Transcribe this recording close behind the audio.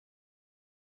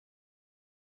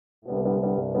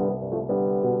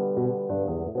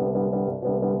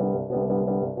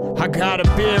got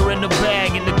a beer in the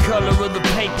bag and the color of the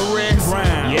paper is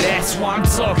brown. Yeah, that's what I'm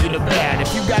talking about.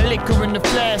 If you got liquor in the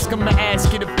flask, I'ma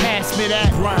ask you to pass me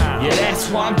that brown. Yeah, that's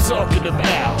what I'm talking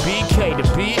about. BK to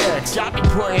BX, y'all be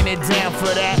putting it down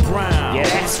for that brown. Yeah,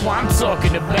 that's what I'm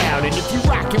talking about. And if you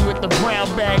rockin' with the brown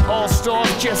bag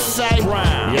AllStars, just say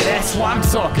brown. Yeah, that's what I'm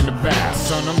talking about.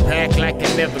 Son, I'm back like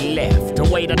I never left. Don't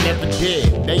wait, I never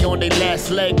did. They on their last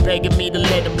leg begging me to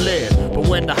let them live. But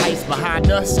when the height's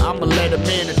behind us, I'ma let them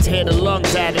in and tear the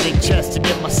lungs out of their chest to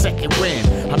get my second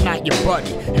win. I'm not your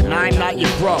buddy, and I'm not your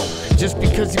bro. Just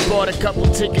because you bought a couple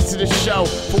tickets to the show.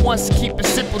 For once, keep it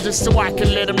simple just so I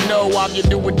can let them know I'm your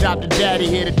new adopted daddy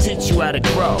here to teach you how to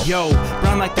grow. Yo,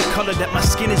 brown like the color that my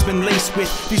skin has been laced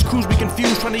with. These crews be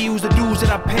confused trying to use the dues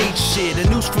that I paid. Shit, a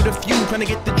noose for the few trying to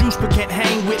get the juice but can't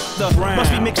hang with the brown.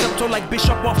 Must be mixed up so like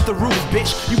Bishop off the roof,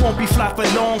 bitch. You won't be fly for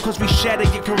long cause we shatter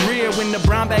your career. When the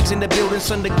brown bag's in the building,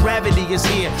 son, the gravity is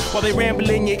here. While they ramble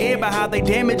in your ear about how they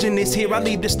damaging this here, I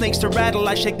leave the snakes to rattle,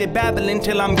 I shake their babbling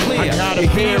till I'm clear. I got a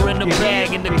beer in the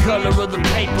bag and the color of the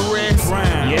paper is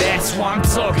brown. Yeah, that's what I'm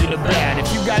talking about.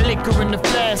 If you got liquor in the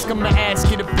flask, I'ma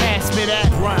ask you to pass me that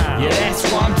brown. Yeah, that's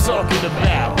what I'm talking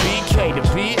about. BK to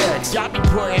BX, y'all be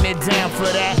putting it down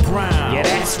for that brown. Yeah,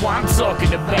 that's what I'm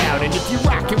talking about. And if you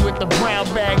rockin' with the brown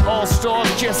bag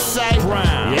AllStars, just say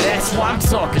brown. Yeah, that's what I'm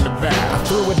talking about. I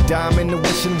threw a dime in the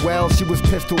wishing well. She was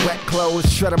pistol wet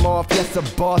clothes. Shred them off, yes, a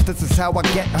boss. This is how I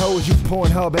get hoes. You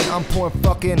Pornhub and I'm porn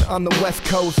fucking on the West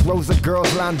Coast. Rows of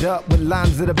girls lined up with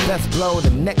lines of the best blow.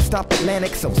 The next stop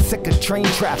Atlantic, so sick of train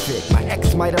traffic. My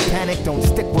ex might have panicked, don't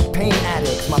stick with pain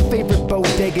addicts. My favorite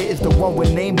bodega is the one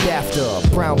we're named after.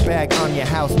 Brown bag on your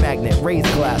house magnet,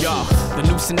 raised glasses. Yo, the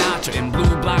new Sinatra and blue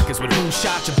blockers with who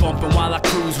shot you bumping while I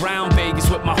cruise round Vegas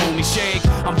with my homie Shake.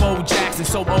 I'm Bo Jackson,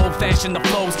 so old-fashioned, the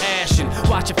flow's ashen.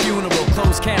 Watch a funeral,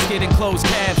 closed casket and closed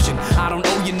caption. I don't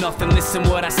owe you nothing, listen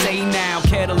what I say now.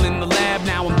 Kettle in the lab,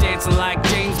 now I'm dancing like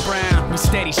James Brown. We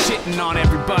steady shitting on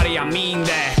everybody, I mean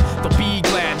that. They'll be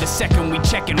glad the second we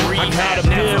check and read. I got a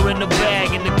beer in the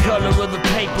bag and the color of the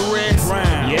paper is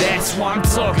brown. Yeah, that's what I'm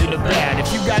talking about.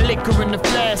 If you got liquor in the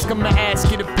flask, I'ma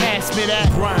ask you to pass me that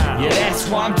brown. Yeah, that's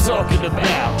what I'm talking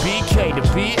about. BK to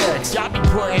BX, y'all be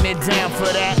putting it down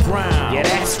for that brown. Yeah,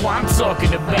 that's what I'm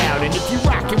talking about. And if you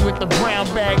rockin' with the brown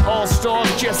bag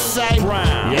AllStars, just say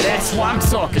brown. Yeah, that's what I'm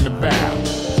talking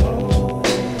about.